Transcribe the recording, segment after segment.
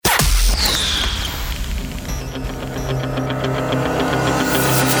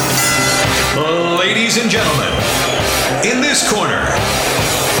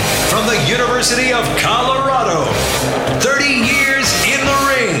University of Colorado. 30 years in the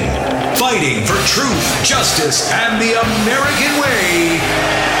ring, fighting for truth, justice, and the American way.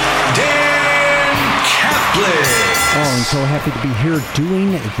 Dan Kaplan. Oh, I'm so happy to be here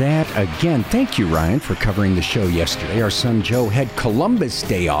doing that again. Thank you, Ryan, for covering the show yesterday. Our son Joe had Columbus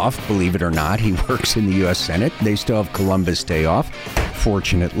Day off, believe it or not. He works in the U.S. Senate. They still have Columbus Day off,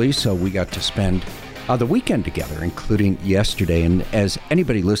 fortunately, so we got to spend the weekend together, including yesterday. And as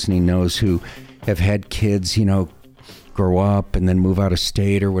anybody listening knows who have had kids, grow up and then move out of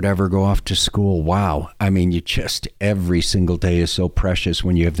state or whatever, go off to school, wow. I mean, every single day is so precious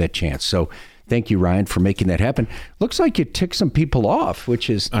when you have that chance. So thank you, Ryan, for making that happen. Looks like you ticked some people off, which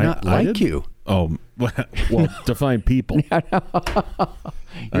is not like you. Oh, well, define people.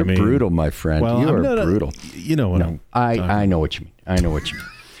 You're brutal, my friend. Well, you are brutal. You know what I know what you mean. I know what you mean.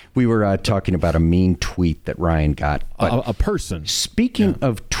 We were talking about a mean tweet that Ryan got. A person. Speaking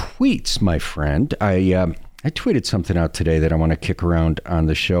of tweets, my friend, I tweeted something out today that I want to kick around on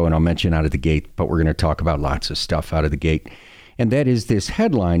the show, and I'll mention out of the gate, but we're going to talk about lots of stuff out of the gate. And that is this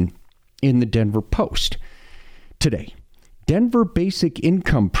headline in the Denver Post today. Denver Basic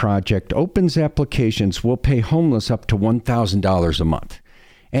Income Project opens applications, will pay homeless up to $1,000 a month.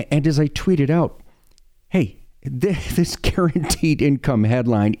 And as I tweeted out, hey, this guaranteed income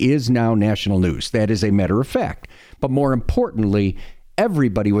headline is now national news. That is a matter of fact. But more importantly,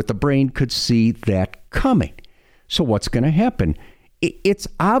 everybody with a brain could see that coming. So what's going to happen? It's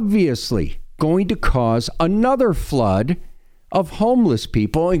obviously going to cause another flood of homeless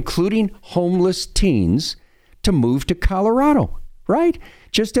people, including homeless teens, to move to Colorado, right?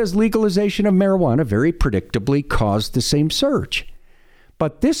 Just as legalization of marijuana very predictably caused the same surge.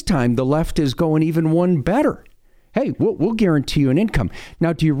 But this time, the left is going even one better. Hey, we'll guarantee you an income.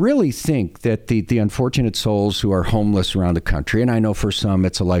 Now, do you really think that the unfortunate souls who are homeless around the country, and I know for some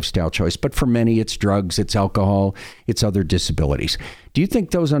it's a lifestyle choice, but for many it's drugs, it's alcohol, it's other disabilities. Do you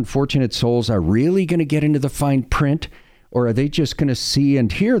think those unfortunate souls are really going to get into the fine print? Or are they just going to see and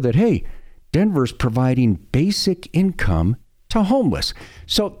hear that, hey, Denver's providing basic income to homeless?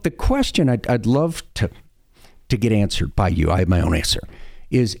 So the question I'd love to get answered by you, I have my own answer,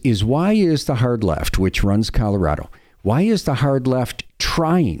 is why is the hard left, which runs Colorado, why is the hard left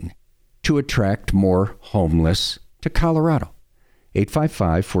trying to attract more homeless to Colorado?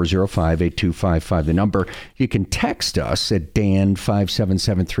 855-405-8255, the number. You can text us at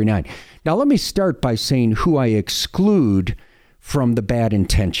Dan57739. Now, let me start by saying who I exclude from the bad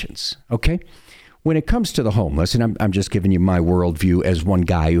intentions, okay? When it comes to the homeless, and I'm just giving you my worldview as one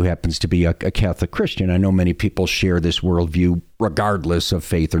guy who happens to be a Catholic Christian. I know many people share this worldview regardless of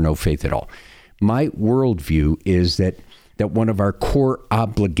faith or no faith at all. My worldview is that one of our core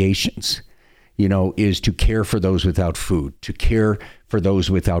obligations, is to care for those without food, to care for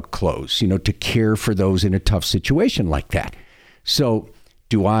those without clothes, to care for those in a tough situation like that. So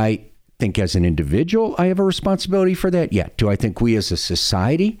do I think as an individual I have a responsibility for that? Yeah. Do I think we as a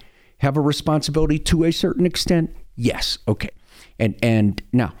society have a responsibility to a certain extent? Yes. Okay. And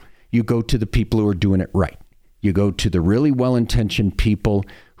now you go to the people who are doing it right. You go to the really well-intentioned people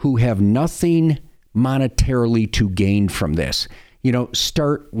who have nothing monetarily to gain from this.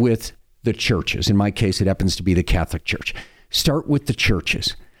 Start with the churches. In my case, it happens to be the Catholic Church. Start with the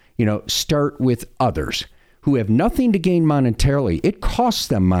churches. Start with others who have nothing to gain monetarily. It costs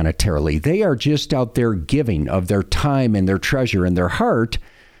them monetarily. They are just out there giving of their time and their treasure and their heart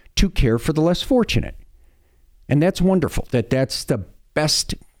to care for the less fortunate. And that's wonderful. That's the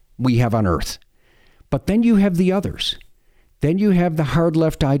best we have on earth. But then you have the others. Then you have the hard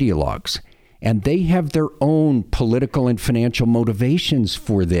left ideologues, and they have their own political and financial motivations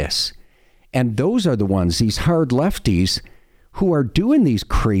for this. And those are the ones, these hard lefties, who are doing these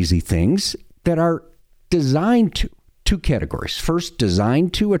crazy things that are designed to, two categories. First,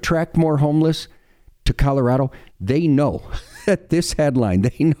 designed to attract more homeless to Colorado. They know that this headline,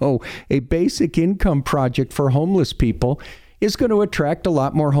 they know a basic income project for homeless people is going to attract a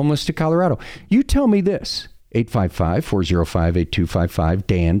lot more homeless to Colorado. You tell me this, 855-405-8255,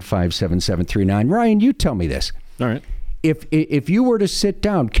 Dan 57739. Ryan, you tell me this. All right. If you were to sit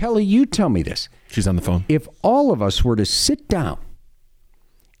down, Kelly, you tell me this. She's on the phone. If all of us were to sit down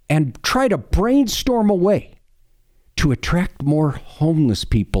and try to brainstorm a way to attract more homeless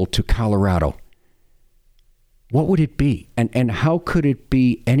people to Colorado, what would it be? And how could it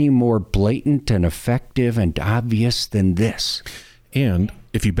be any more blatant and effective and obvious than this? And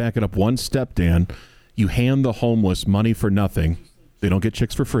if you back it up one step, Dan, you hand the homeless money for nothing. They don't get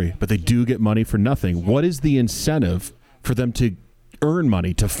chicks for free, but they do get money for nothing. What is the incentive for them to earn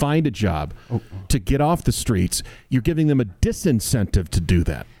money, to find a job, to get off the streets? You're giving them a disincentive to do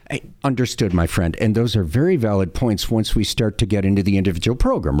that. Understood, my friend. And those are very valid points once we start to get into the individual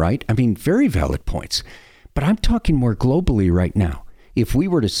program, right? I mean, very valid points. But I'm talking more globally right now. If we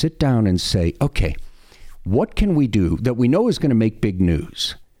were to sit down and say, okay, what can we do that we know is going to make big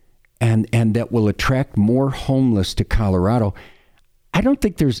news and that will attract more homeless to Colorado? I don't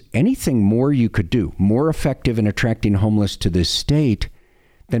think there's anything more you could do, more effective in attracting homeless to this state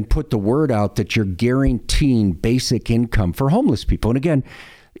than put the word out that you're guaranteeing basic income for homeless people. And again,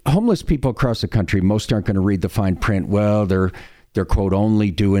 homeless people across the country, most aren't going to read the fine print. Well, they're quote, only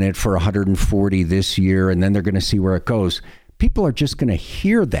doing it for 140 this year, and then they're going to see where it goes. People are just going to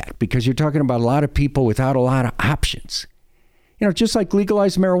hear that because you're talking about a lot of people without a lot of options. Just like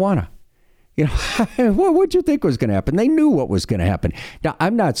legalized marijuana. What would you think was going to happen? They knew what was going to happen. Now,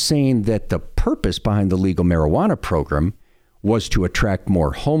 I'm not saying that the purpose behind the legal marijuana program was to attract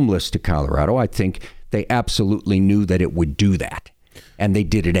more homeless to Colorado. I think they absolutely knew that it would do that, and they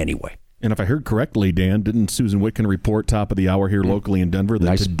did it anyway. And if I heard correctly, Dan, didn't Susan Witkin report top of the hour here locally in Denver that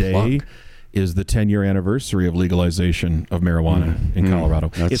nice today plug. Is the 10-year anniversary of legalization of marijuana in Colorado?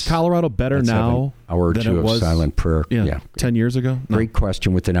 Is Colorado better now hour or than two it was of silent prayer? Yeah, 10 years ago? No. Great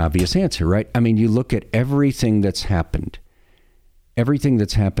question with an obvious answer, right? I mean, you look at everything that's happened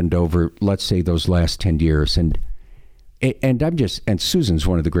over, let's say, those last 10 years, and Susan's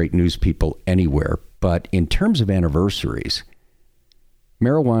one of the great news people anywhere, but in terms of anniversaries,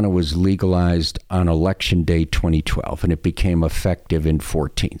 marijuana was legalized on Election Day 2012, and it became effective in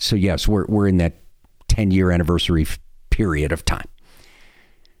 2014. So yes, we're in that 10-year anniversary period of time.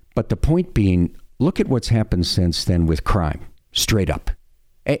 But the point being, look at what's happened since then with crime, straight up.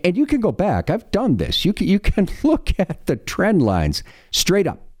 And you can go back. I've done this. You can look at the trend lines straight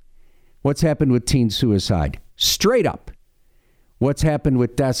up. What's happened with teen suicide? Straight up. What's happened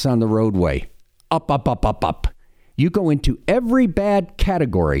with deaths on the roadway? Up, up, up, up, up. You go into every bad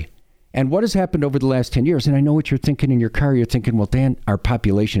category. And what has happened over the last 10 years? And I know what you're thinking in your car. You're thinking, well, Dan, our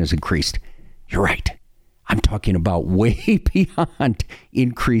population has increased. You're right. I'm talking about way beyond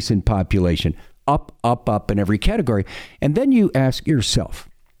increase in population. Up, up, up in every category. And then you ask yourself,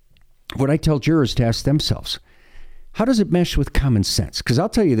 what I tell jurors to ask themselves, how does it mesh with common sense? Because I'll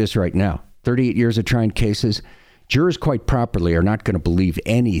tell you this right now, 38 years of trying cases, jurors quite properly are not going to believe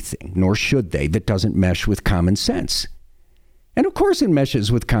anything, nor should they, that doesn't mesh with common sense. And of course it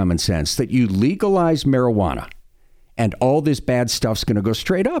meshes with common sense that you legalize marijuana and all this bad stuff's going to go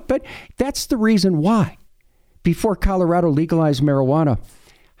straight up. But that's the reason why. Before Colorado legalized marijuana,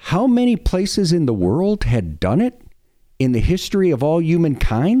 how many places in the world had done it in the history of all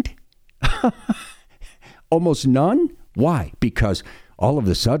humankind? Almost none. Why? Because all of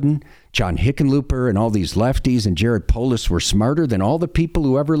a sudden, John Hickenlooper and all these lefties and Jared Polis were smarter than all the people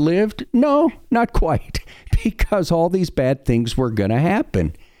who ever lived? No, not quite. Because all these bad things were going to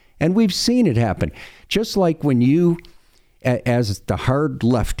happen. And we've seen it happen. Just like when you, as the hard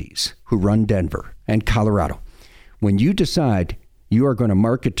lefties who run Denver and Colorado, when you decide you are going to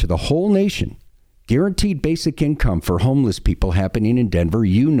market to the whole nation guaranteed basic income for homeless people happening in Denver,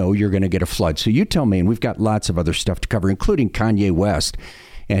 you know you're going to get a flood. So you tell me, and we've got lots of other stuff to cover, including Kanye West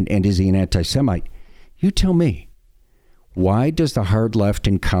and is he an anti-Semite? You tell me, why does the hard left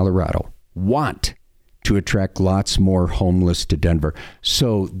in Colorado want to attract lots more homeless to Denver?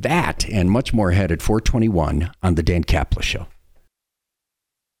 So that and much more ahead at 421 on the Dan Caplis Show.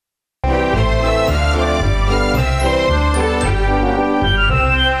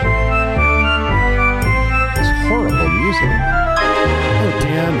 Horrible music. Oh,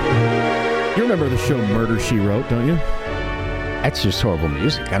 Dan, you remember the show Murder, She Wrote, don't you? That's just horrible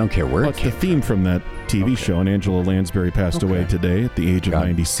music. I don't care where well, it it's came the theme from that TV show, and Angela Lansbury passed away today at the age of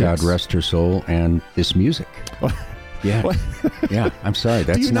 96. God rest her soul and this music. Yeah. Yeah, I'm sorry.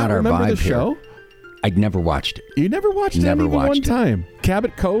 That's not our vibe the show? Here. I'd never watched it. You never watched it Never even watched one it. time?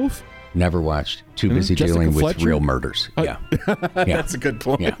 Cabot Cove? Never watched. Too busy Jessica dealing with Fletcher? real murders. Yeah. That's a good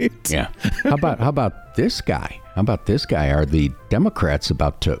point. Yeah. How about this guy? How about this guy? Are the Democrats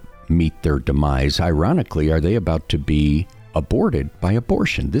about to meet their demise? Ironically, are they about to be aborted by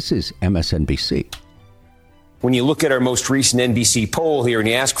abortion? This is MSNBC. When you look at our most recent NBC poll here and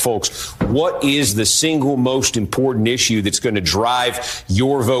you ask folks, what is the single most important issue that's going to drive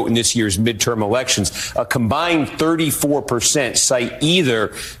your vote in this year's midterm elections? A combined 34% cite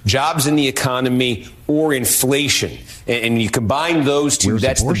either jobs in the economy or inflation. And you combine those two,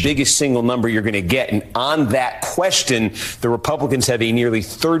 that's the biggest single number you're going to get. And on that question, the Republicans have a nearly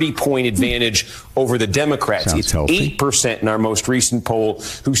 30-point advantage over the Democrats. Sounds it's healthy. 8% in our most recent poll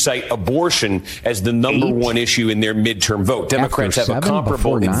who cite abortion as the number one issue in their midterm vote. Democrats have a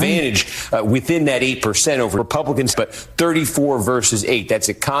comparable advantage within that 8% over Republicans, but 34 versus 8. That's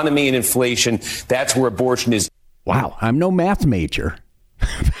economy and inflation. That's where abortion is. Wow, I'm no math major.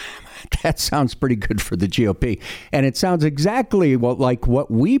 That sounds pretty good for the GOP. And it sounds exactly like what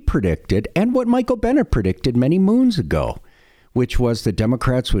we predicted and what Michael Bennet predicted many moons ago, which was the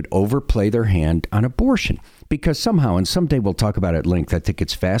Democrats would overplay their hand on abortion. Because somehow, and someday we'll talk about it at length, I think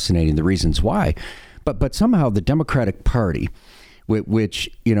it's fascinating the reasons why, but somehow the Democratic Party, which,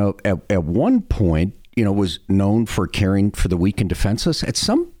 at one point, was known for caring for the weak and defenseless, at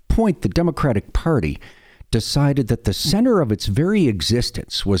some point the Democratic Party decided that the center of its very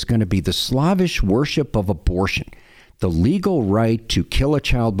existence was going to be the slavish worship of abortion, the legal right to kill a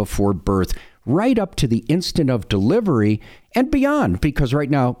child before birth, right up to the instant of delivery and beyond. Because right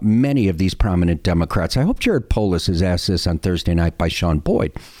now, many of these prominent Democrats, I hope Jared Polis is asked this on Thursday night by Sean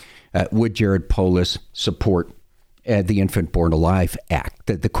Boyd, would Jared Polis support the Infant Born Alive Act?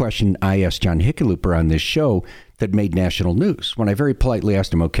 The question I asked John Hickenlooper on this show that made national news, when I very politely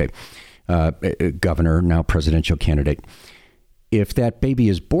asked him, okay, governor, now presidential candidate, if that baby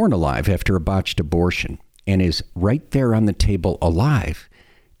is born alive after a botched abortion and is right there on the table alive,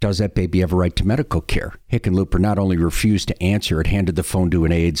 does that baby have a right to medical care? Hickenlooper not only refused to answer it, handed the phone to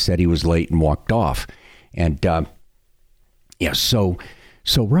an aide, said he was late, and walked off. And so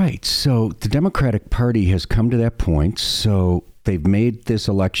the Democratic Party has come to that point. So they've made this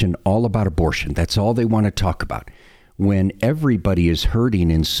election all about abortion. That's all they want to talk about. When everybody is hurting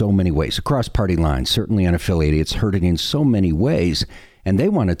in so many ways, across party lines, certainly unaffiliated, it's hurting in so many ways. And they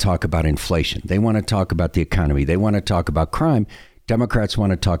want to talk about inflation. They want to talk about the economy. They want to talk about crime. Democrats want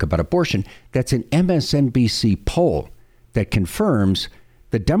to talk about abortion. That's an MSNBC poll that confirms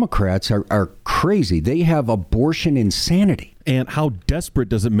the Democrats are crazy. They have abortion insanity. And how desperate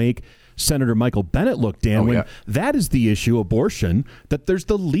does it make Senator Michael Bennet look, Dan, when that is the issue, abortion, that there's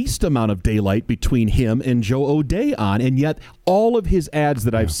the least amount of daylight between him and Joe O'Dea on. And yet all of his ads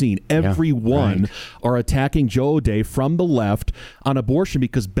that I've seen, every one are attacking Joe O'Dea from the left on abortion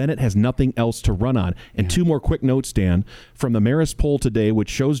because Bennet has nothing else to run on. And two more quick notes, Dan, from the Marist poll today, which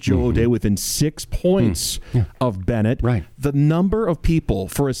shows Joe O'Dea within 6 points of Bennet. Right. The number of people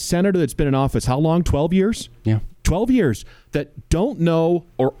for a senator that's been in office, how long? 12 years? Yeah. 12 years that don't know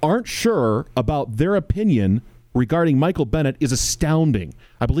or aren't sure about their opinion regarding Michael Bennet is astounding.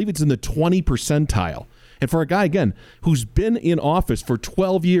 I believe it's in the 20 percentile. And for a guy, again, who's been in office for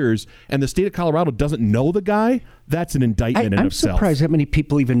 12 years and the state of Colorado doesn't know the guy, that's an indictment in itself. I'm surprised that many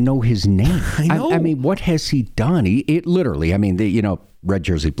people even know his name. I know. I mean, what has he done? It literally, red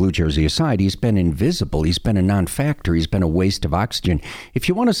jersey, blue jersey aside, he's been invisible. He's been a non-factor. He's been a waste of oxygen. If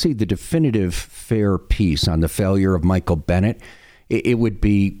you want to see the definitive fair piece on the failure of Michael Bennet, it would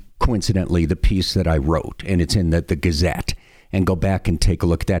be, coincidentally, the piece that I wrote, and it's in the Gazette. And go back and take a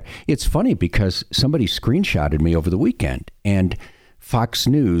look at that. It's funny because somebody screenshotted me over the weekend, and Fox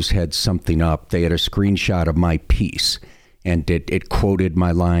News had something up. They had a screenshot of my piece, and it quoted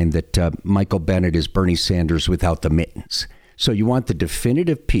my line that Michael Bennet is Bernie Sanders without the mittens. So you want the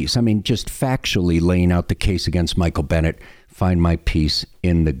definitive piece. I mean, just factually laying out the case against Michael Bennet. Find my piece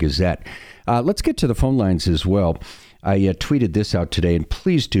in the Gazette. Let's get to the phone lines as well. I tweeted this out today, and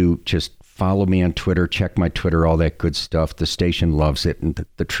please do just follow me on Twitter, check my Twitter, all that good stuff. The station loves it, and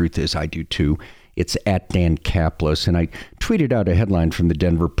the truth is I do too. It's at Dan Caplis, and I tweeted out a headline from the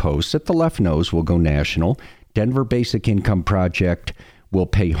Denver Post that the left knows will go national. Denver Basic Income Project will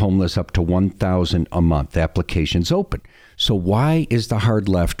pay homeless up to $1,000 a month. Applications open. So why is the hard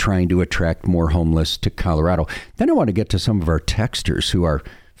left trying to attract more homeless to Colorado? Then I want to get to some of our texters who are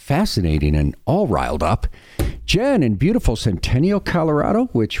fascinating and all riled up. Jen in beautiful Centennial, Colorado,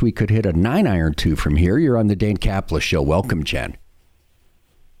 which we could hit a 9-iron to from here. You're on the Dan Caplis Show. Welcome, Jen.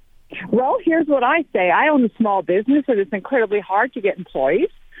 Well, here's what I say. I own a small business, and it's incredibly hard to get employees.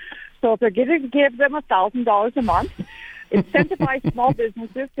 So if they're going to give them $1,000 a month, incentivize small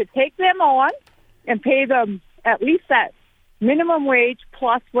businesses to take them on and pay them at least that minimum wage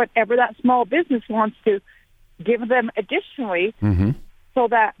plus whatever that small business wants to give them additionally. So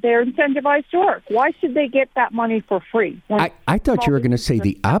that they're incentivized to work. Why should they get that money for free? I thought you were going to say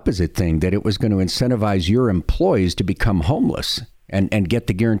the opposite thing, that it was going to incentivize your employees to become homeless and get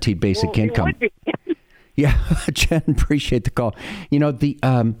the guaranteed basic income. Yeah, Jen, appreciate the call. You know, the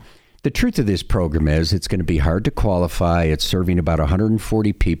The truth of this program is it's going to be hard to qualify. It's serving about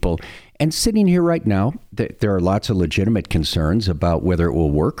 140 people. And sitting here right now, there are lots of legitimate concerns about whether it will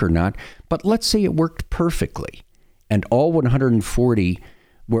work or not. But let's say it worked perfectly and all 140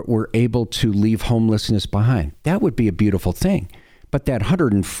 were able to leave homelessness behind. That would be a beautiful thing. But that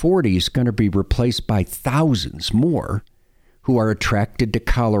 140 is going to be replaced by thousands more who are attracted to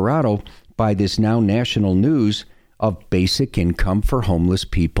Colorado by this now national news of basic income for homeless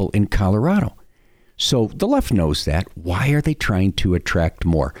people in Colorado. So the left knows that. Why are they trying to attract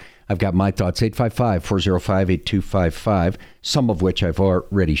more? I've got my thoughts, 855-405-8255, some of which I've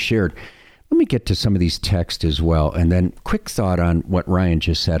already shared. Let me get to some of these texts as well. And then quick thought on what Ryan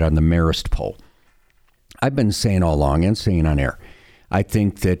just said on the Marist poll. I've been saying all along and saying on air, I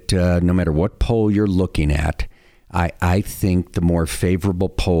think that no matter what poll you're looking at, I think the more favorable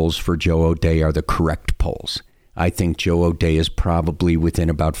polls for Joe O'Dea are the correct polls. I think Joe O'Dea is probably within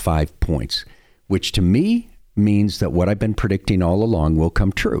about 5 points, which to me means that what I've been predicting all along will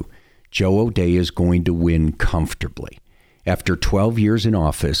come true. Joe O'Dea is going to win comfortably. After 12 years in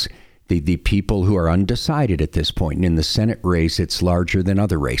office, the people who are undecided at this point, and in the Senate race, it's larger than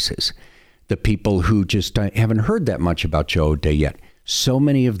other races. The people who just haven't heard that much about Joe O'Dea yet, so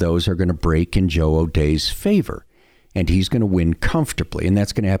many of those are going to break in Joe O'Dea's favor, and he's going to win comfortably, and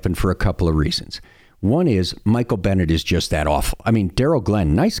that's going to happen for a couple of reasons. One is Michael Bennet is just that awful. I mean, Darrell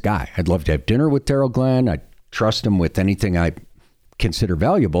Glenn, nice guy. I'd love to have dinner with Darrell Glenn. I trust him with anything I consider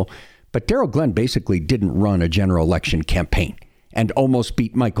valuable. But Darrell Glenn basically didn't run a general election campaign and almost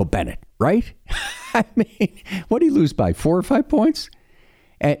beat Michael Bennet, right? I mean, what did he lose by, 4 or 5 points?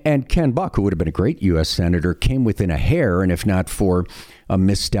 And Ken Buck, who would have been a great U.S. Senator, came within a hair, and if not for a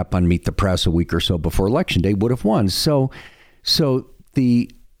misstep on Meet the Press a week or so before Election Day, would have won. So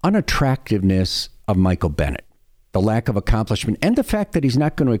the unattractiveness of Michael Bennet, the lack of accomplishment, and the fact that he's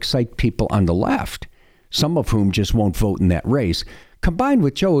not going to excite people on the left, some of whom just won't vote in that race, combined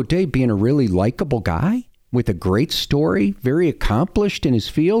with Joe O'Dea being a really likable guy with a great story, very accomplished in his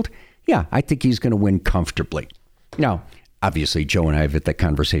field, yeah, I think he's going to win comfortably. Now, obviously, Joe and I have had that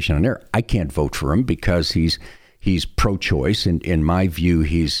conversation on air. I can't vote for him because he's pro-choice, and in my view,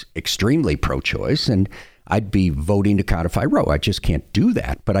 he's extremely pro-choice, and I'd be voting to codify Roe. I just can't do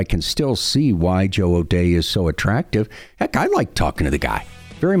that, but I can still see why Joe O'Dea is so attractive. Heck, I like talking to the guy,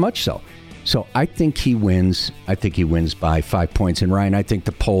 very much so. So I think he wins. I think he wins by 5 points. And Ryan, I think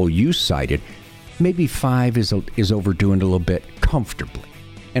the poll you cited, maybe 5 is overdoing it a little bit comfortably.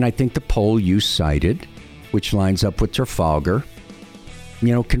 And I think the poll you cited, which lines up with Trafalgar,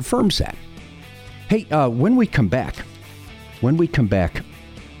 confirms that. Hey, when we come back,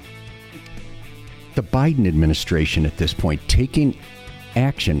 the Biden administration at this point taking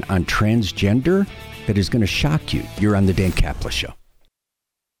action on transgender that is going to shock you. You're on the Dan Caplis Show.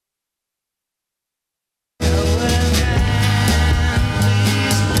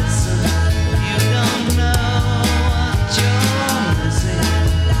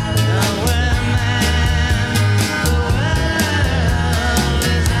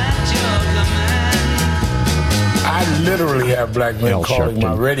 Literally have black men calling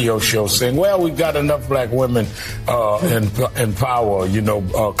my radio show saying, well, we've got enough black women in power.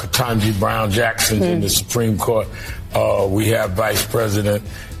 Ketanji Brown Jackson in the Supreme Court. We have Vice President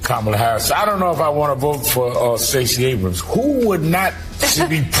Kamala Harris. I don't know if I want to vote for Stacey Abrams. Who would not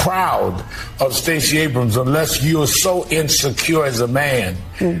be proud of Stacey Abrams unless you're so insecure as a man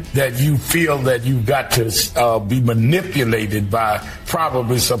that you feel that you've got to be manipulated by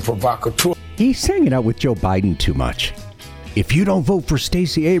probably some provocateur? He's hanging out with Joe Biden too much. If you don't vote for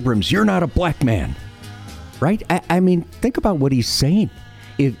Stacey Abrams, you're not a black man. Right? I mean, think about what he's saying.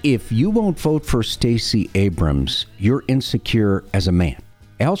 If you won't vote for Stacey Abrams, you're insecure as a man.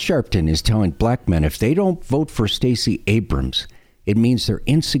 Al Sharpton is telling black men if they don't vote for Stacey Abrams, it means they're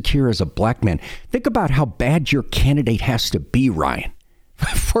insecure as a black man. Think about how bad your candidate has to be, Ryan,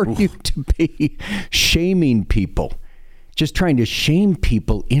 for you to be shaming people. Just trying to shame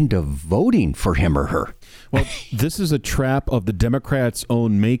people into voting for him or her. Well, this is a trap of the Democrats'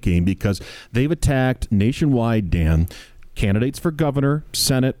 own making because they've attacked nationwide, Dan, candidates for governor,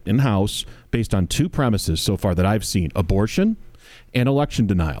 Senate, and House based on 2 premises so far that I've seen: abortion and election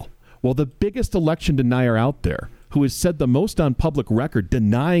denial. Well, the biggest election denier out there, who has said the most on public record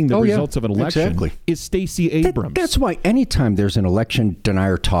denying the results of an election, is Stacey Abrams. That's why anytime there's an election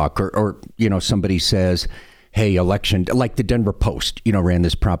denier talk or somebody says, hey, election, like the Denver Post, ran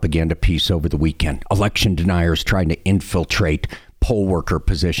this propaganda piece over the weekend. Election deniers trying to infiltrate poll worker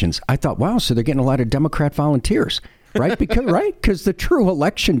positions. I thought, wow, so they're getting a lot of Democrat volunteers, right? Because the true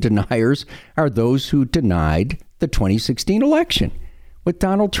election deniers are those who denied the 2016 election. with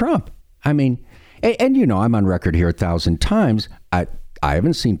Donald Trump. I mean, and you know, I'm on record here 1,000 times. I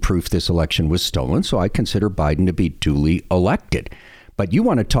haven't seen proof this election was stolen, so I consider Biden to be duly elected. But you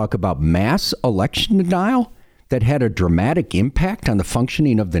want to talk about mass election denial that had a dramatic impact on the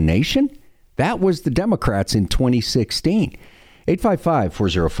functioning of the nation? That was the Democrats in 2016.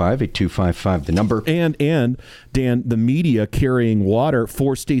 855-405-8255, the number. And Dan, the media carrying water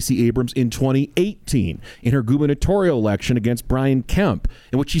for Stacey Abrams in 2018 in her gubernatorial election against Brian Kemp,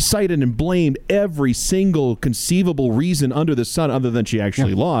 in which she cited and blamed every single conceivable reason under the sun, other than she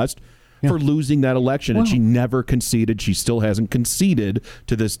actually lost, for losing that election. And she never conceded. She still hasn't conceded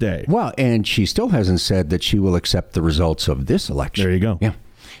to this day. Well, and she still hasn't said that she will accept the results of this election. There you go. Yeah.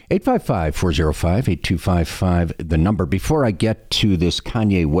 855-405-8255, the number. Before I get to this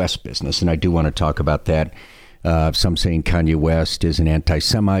Kanye West business, and I do want to talk about that, some saying Kanye West is an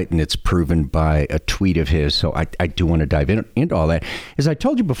anti-Semite, and it's proven by a tweet of his, so I do want to dive into all that. As I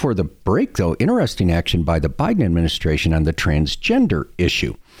told you before the break, though, interesting action by the Biden administration on the transgender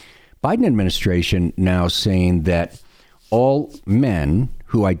issue. Biden administration now saying that all men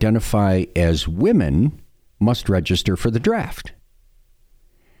who identify as women must register for the draft.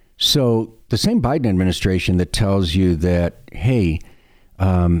 So the same Biden administration that tells you that, hey,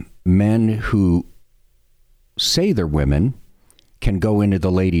 men who say they're women can go into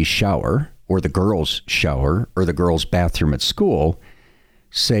the ladies' shower or the girls' shower or the girls' bathroom at school,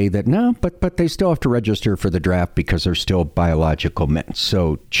 say that no, but they still have to register for the draft because they're still biological men.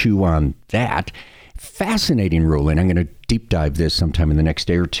 So chew on that. Fascinating ruling. I'm going to deep dive this sometime in the next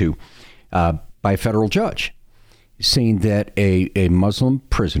day or two by a federal judge, saying that a Muslim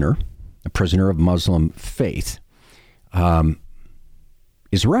prisoner, a prisoner of Muslim faith,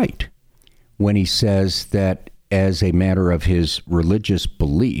 is right when he says that as a matter of his religious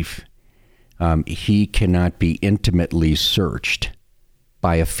belief, he cannot be intimately searched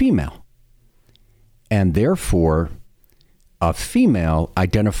by a female. And therefore, a female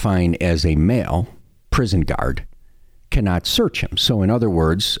identifying as a male prison guard cannot search him. So in other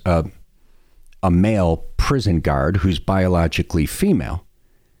words, a male prison guard who's biologically female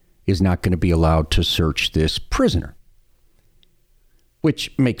is not going to be allowed to search this prisoner,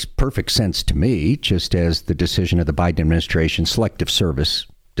 which makes perfect sense to me, just as the decision of the Biden administration selective service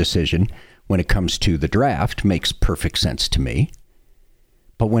decision when it comes to the draft makes perfect sense to me.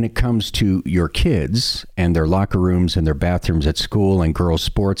 But when it comes to your kids and their locker rooms and their bathrooms at school and girls'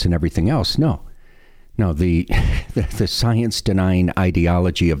 sports and everything else, no, the science-denying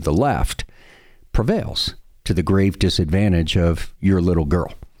ideology of the left prevails to the grave disadvantage of your little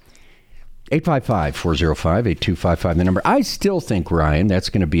girl. 855-405-8255, the number. I still think, Ryan, that's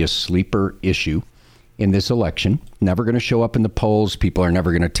going to be a sleeper issue in this election. Never going to show up in the polls. People are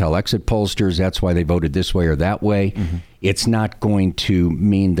never going to tell exit pollsters that's why they voted this way or that way. Mm-hmm. It's not going to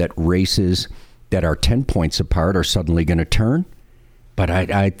mean that races that are 10 points apart are suddenly going to turn. But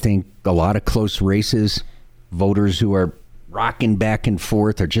I think a lot of close races, voters who are rocking back and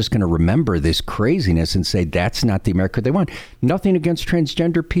forth are just going to remember this craziness and say that's not the America they want. Nothing against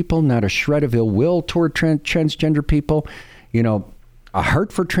transgender people, not a shred of ill will toward transgender people. You know, a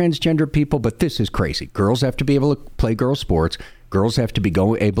heart for transgender people, but this is crazy. Girls have to be able to play girl sports. Girls have to be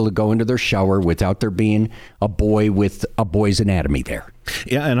able to go into their shower without there being a boy with a boy's anatomy there.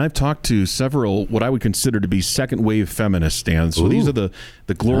 Yeah, and I've talked to several what I would consider to be second-wave feminists, Dan. So these are the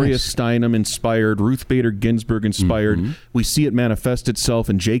Gloria Steinem-inspired, Ruth Bader Ginsburg-inspired. Mm-hmm. We see it manifest itself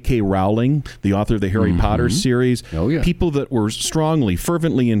in J.K. Rowling, the author of the Harry Potter series. Oh, yeah. People that were strongly,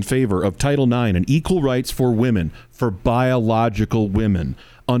 fervently in favor of Title IX and equal rights for women, for biological women.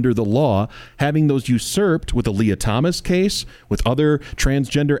 Under the law, having those usurped with the Leah Thomas case, with other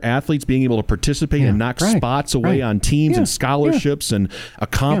transgender athletes being able to participate and knock spots away on teams and scholarships and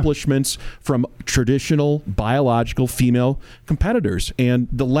accomplishments from traditional biological female competitors. And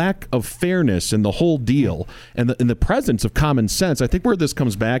the lack of fairness and the whole deal and the presence of common sense, I think where this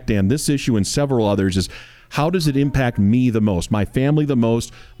comes back, Dan, this issue and several others is, how does it impact me the most, my family the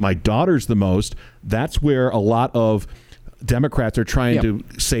most, my daughters the most? That's where a lot of Democrats are trying to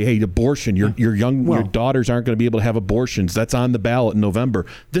say, hey, abortion, your daughters aren't going to be able to have abortions. That's on the ballot in November.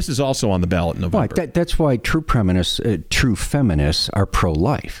 This is also on the ballot in November. Right. That's why true feminists are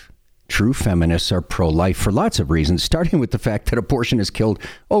pro-life. True feminists are pro-life for lots of reasons, starting with the fact that abortion has killed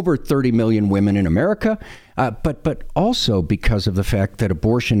over 30 million women in America, but also because of the fact that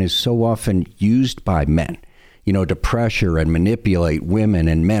abortion is so often used by men, you know, to pressure and manipulate women,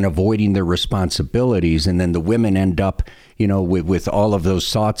 and men avoiding their responsibilities. And then the women end up, you know, with all of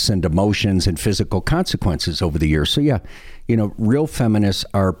those thoughts and emotions and physical consequences over the years. So, yeah, you know, real feminists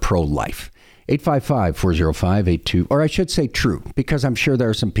are pro-life. 855-405-82, or I should say true, because I'm sure there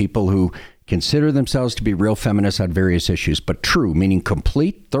are some people who consider themselves to be real feminists on various issues, but true, meaning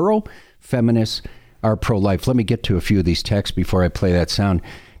complete, thorough feminists are pro-life. Let me get to a few of these texts before I play that sound.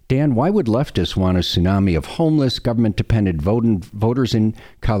 Dan, why would leftists want a tsunami of homeless, government-dependent voters in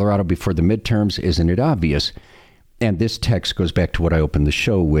Colorado before the midterms? Isn't it obvious? And this text goes back to what I opened the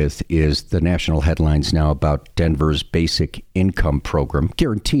show with, is the national headlines now about Denver's basic income program,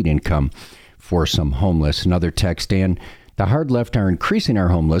 guaranteed income for some homeless. Another text, Dan, the hard left are increasing our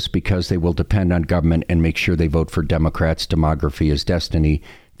homeless because they will depend on government and make sure they vote for Democrats. Demography is destiny.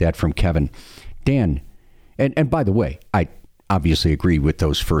 That from Kevin. Dan, and by the way, I obviously agree with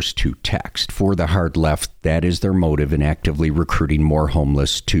those first two texts. For the hard left, that is their motive in actively recruiting more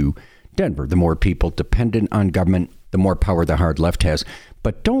homeless to Denver. The more people dependent on government, the more power the hard left has.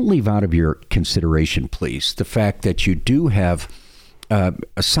 But don't leave out of your consideration, please, the fact that you do have a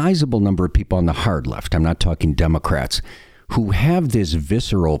sizable number of people on the hard left, I'm not talking Democrats, who have this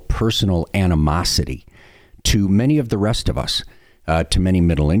visceral personal animosity to many of the rest of us, to many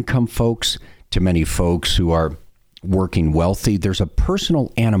middle-income folks, to many folks who are working wealthy. There's a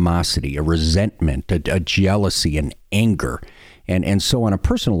personal animosity, a resentment, a jealousy, an anger. And so on a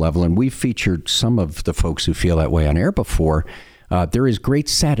personal level, and we've featured some of the folks who feel that way on air before, there is great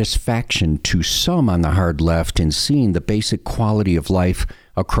satisfaction to some on the hard left in seeing the basic quality of life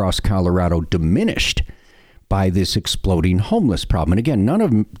across Colorado diminished by this exploding homeless problem. And again, none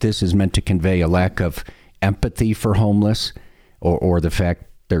of this is meant to convey a lack of empathy for homeless or the fact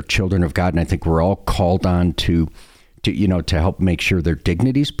they're children of God. And I think we're all called on to help make sure their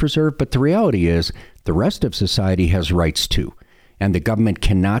dignity is preserved. But the reality is the rest of society has rights too. And the government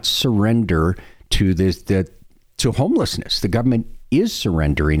cannot surrender to to homelessness. The government is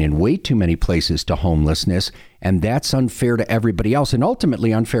surrendering in way too many places to homelessness, and that's unfair to everybody else and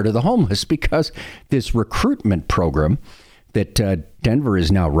ultimately unfair to the homeless, because this recruitment program that Denver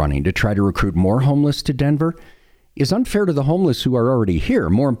is now running to try to recruit more homeless to Denver is unfair to the homeless who are already here.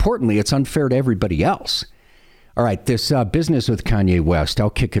 More importantly, it's unfair to everybody else. All right, this business with Kanye West, I'll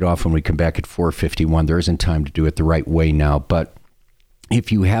kick it off when we come back at 4:51. There isn't time to do it the right way now, but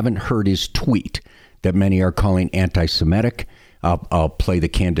if you haven't heard his tweet that many are calling anti-Semitic, I'll play the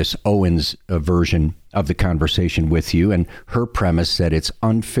Candace Owens version of the conversation with you, and her premise that it's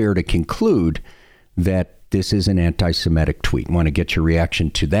unfair to conclude that this is an anti-Semitic tweet. I want to get your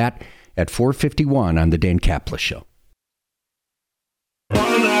reaction to that at 4:51 on the Dan Caplis Show.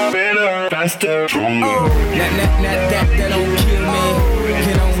 Faster, stronger. That don't kill me.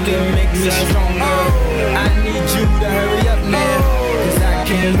 Can only make me stronger. I need you to hurry up now, 'cause I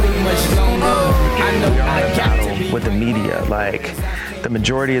can't wait much longer. I know I got to be with the media. Like, the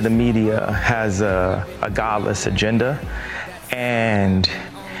majority of the media has a godless agenda, and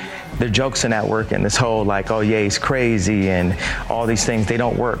their jokes are not working. This whole like, oh yeah, he's crazy and all these things, they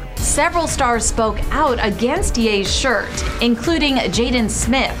don't work. Several stars spoke out against Ye's shirt, including Jaden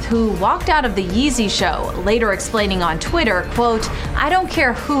Smith, who walked out of the Yeezy show, later explaining on Twitter, quote, "I don't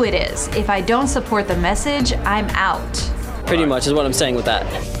care who it is. If I don't support the message, I'm out." Pretty much is what I'm saying with that.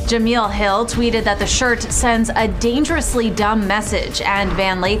 Jameel Hill tweeted that the shirt sends a dangerously dumb message, and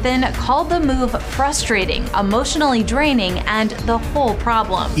Van Lathan called the move frustrating, emotionally draining, and the whole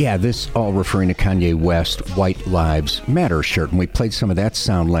problem. Yeah, this all referring to Kanye West White Lives Matter shirt, and we played some of that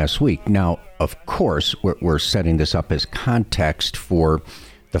sound last week. Now, of course, we're setting this up as context for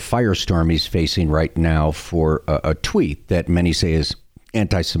the firestorm he's facing right now for a tweet that many say is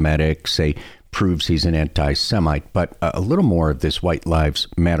anti-Semitic, say proves he's an anti-Semite, but a little more of this White Lives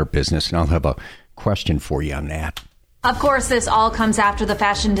Matter business, and I'll have a question for you on that. Of course, this all comes after the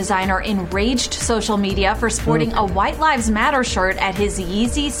fashion designer enraged social media for sporting a White Lives Matter shirt at his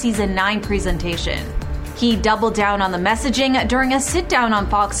Yeezy Season 9 presentation. He doubled down on the messaging during a sit-down on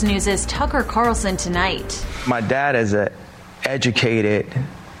Fox News' Tucker Carlson Tonight. My dad is an educated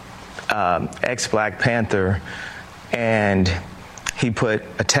ex-Black Panther, and he put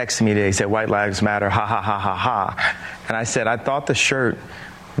a text to me today. He said, "White Lives Matter, ha, ha, ha, ha, ha." And I said, I thought the shirt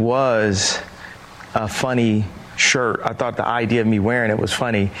was a funny shirt. I thought the idea of me wearing it was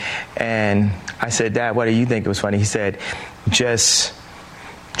funny. And I said, "Dad, why do you think it was funny?" He said, just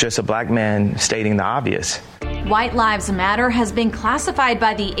a black man stating the obvious. White Lives Matter has been classified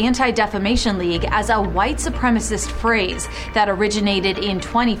by the Anti-Defamation League as a white supremacist phrase that originated in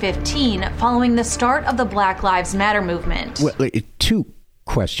 2015 following the start of the Black Lives Matter movement. Well, two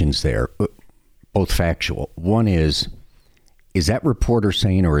questions there, both factual. One is that reporter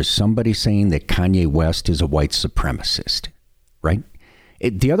saying, or is somebody saying that Kanye West is a white supremacist, right?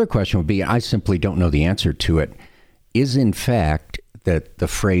 The other question would be, I simply don't know the answer to it, is in fact that the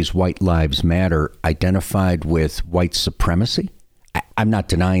phrase white lives matter identified with white supremacy? I'm not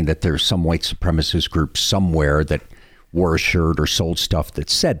denying that there's some white supremacist group somewhere that wore a shirt or sold stuff that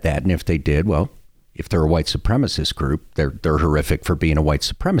said that. And if they did, well, if they're a white supremacist group, they're horrific for being a white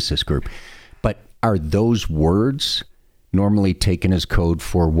supremacist group. But are those words normally taken as code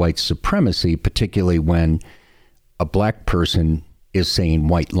for white supremacy, particularly when a black person is saying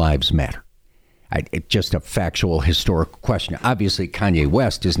white lives matter? It's just a factual, historical question. Obviously, Kanye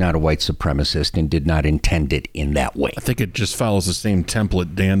West is not a white supremacist and did not intend it in that way. I think it just follows the same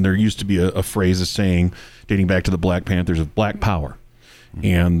template, Dan. There used to be a phrase, a saying, dating back to the Black Panthers of black power.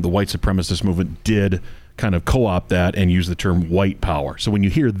 And the white supremacist movement did kind of co-opt that and use the term white power. So when you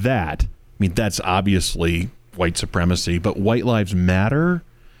hear that, I mean, that's obviously white supremacy. But white lives matter,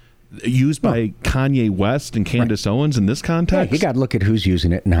 used by Kanye West and Candace Owens in this context? Yeah, you got to look at who's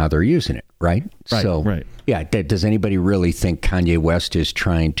using it and how they're using it, right? Right. Yeah, does anybody really think Kanye West is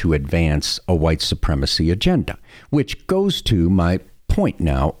trying to advance a white supremacy agenda? Which goes to my point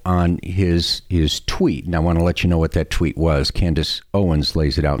now on his tweet. And I want to let you know what that tweet was. Candace Owens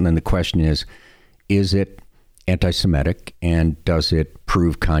lays it out. And then the question is it anti-Semitic? And does it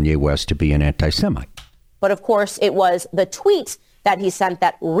prove Kanye West to be an anti-Semite? But of course, it was the tweet that he sent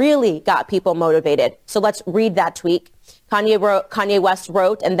that really got people motivated. So let's read that tweet. Kanye West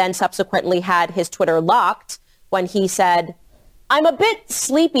wrote and then subsequently had his Twitter locked when he said, "I'm a bit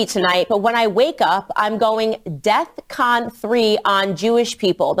sleepy tonight, but when I wake up, I'm going DEFCON 3 on Jewish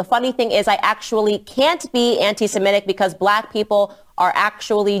people. The funny thing is I actually can't be anti-Semitic because black people are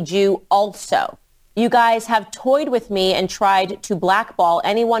actually Jew also. You guys have toyed with me and tried to blackball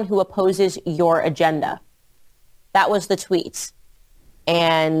anyone who opposes your agenda." That was the tweet.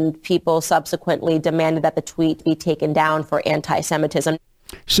 And people subsequently demanded that the tweet be taken down for anti-Semitism.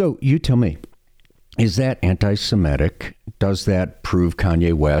 So you tell me, is that anti-Semitic? Does that prove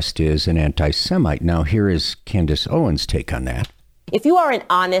Kanye West is an anti-Semite? Now, here is Candace Owens' take on that. If you are an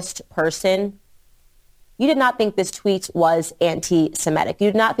honest person, you did not think this tweet was anti-Semitic.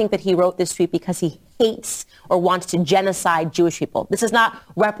 You did not think that he wrote this tweet because he hates or wants to genocide Jewish people. This does not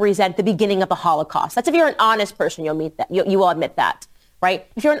represent the beginning of the Holocaust. That's if you're an honest person, you'll admit that. You will admit that. Right?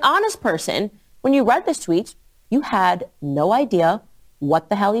 If you're an honest person, when you read this tweet, you had no idea what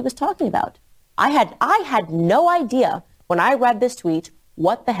the hell he was talking about. I had no idea when I read this tweet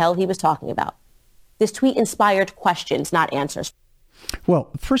what the hell he was talking about. This tweet inspired questions, not answers. Well,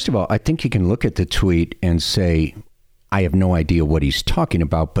 first of all, I think you can look at the tweet and say, I have no idea what he's talking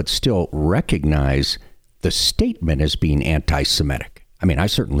about, but still recognize the statement as being anti-Semitic. I mean, I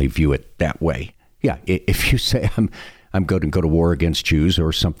certainly view it that way. Yeah, if you say I'm going to go to war against Jews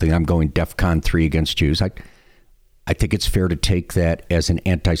or something, I'm going DEFCON 3 against Jews, I think it's fair to take that as an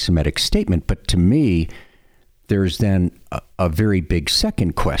anti-Semitic statement. But to me, there's then a very big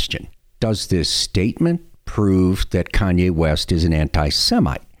second question. Does this statement prove that Kanye West is an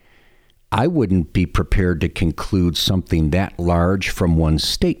anti-Semite? I wouldn't be prepared to conclude something that large from one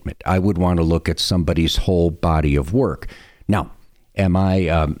statement. I would want to look at somebody's whole body of work. Now, am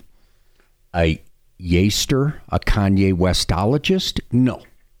I a Yaster, a Kanye Westologist? No.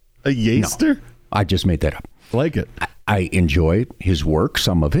 A Yaster? No. I just made that up. I like it. I enjoy his work,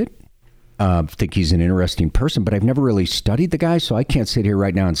 some of it. Think he's an interesting person, but I've never really studied the guy, so I can't sit here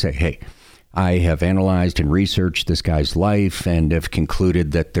right now and say, hey, I have analyzed and researched this guy's life and have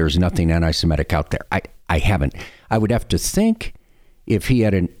concluded that there's nothing anti-Semitic out there. I haven't. I would have to think if he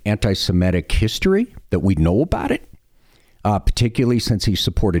had an anti-Semitic history that we'd know about it, particularly since he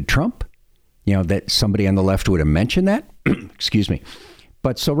supported Trump, that somebody on the left would have mentioned that. Excuse me.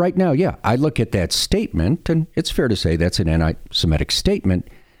 But so right now, yeah, I look at that statement, and it's fair to say that's an anti-Semitic statement,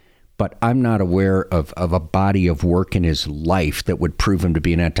 but I'm not aware of a body of work in his life that would prove him to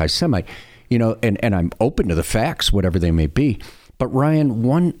be an anti-Semite. And I'm open to the facts, whatever they may be. But Ryan,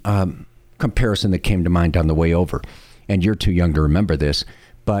 one comparison that came to mind on the way over, and you're too young to remember this,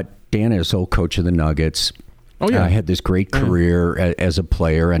 but Dan Issel, coach of the Nuggets, had this great career as a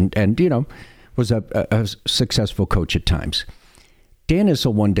player and was a successful coach at times. Dan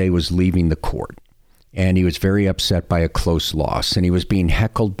Issel one day was leaving the court, and he was very upset by a close loss, and he was being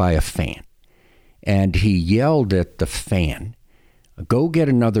heckled by a fan. And he yelled at the fan, "Go get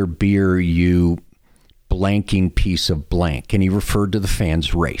another beer, you blanking piece of blank." And he referred to the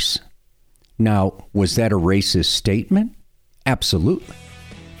fan's race. Now, was that a racist statement? Absolutely.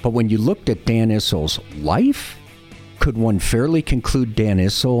 But when you looked at Dan Issel's life, could one fairly conclude Dan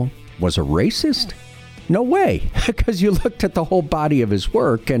Issel was a racist? No way, because you looked at the whole body of his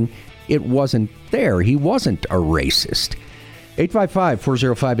work and it wasn't there. He wasn't a racist.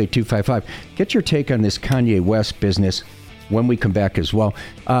 855-405-8255. Get your take on this Kanye West business. when we come back as well.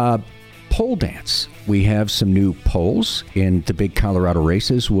 Pole dance. We have some new poles in the big Colorado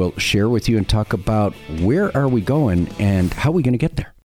races. We'll share with you and talk about where are we going and how are we going to get there.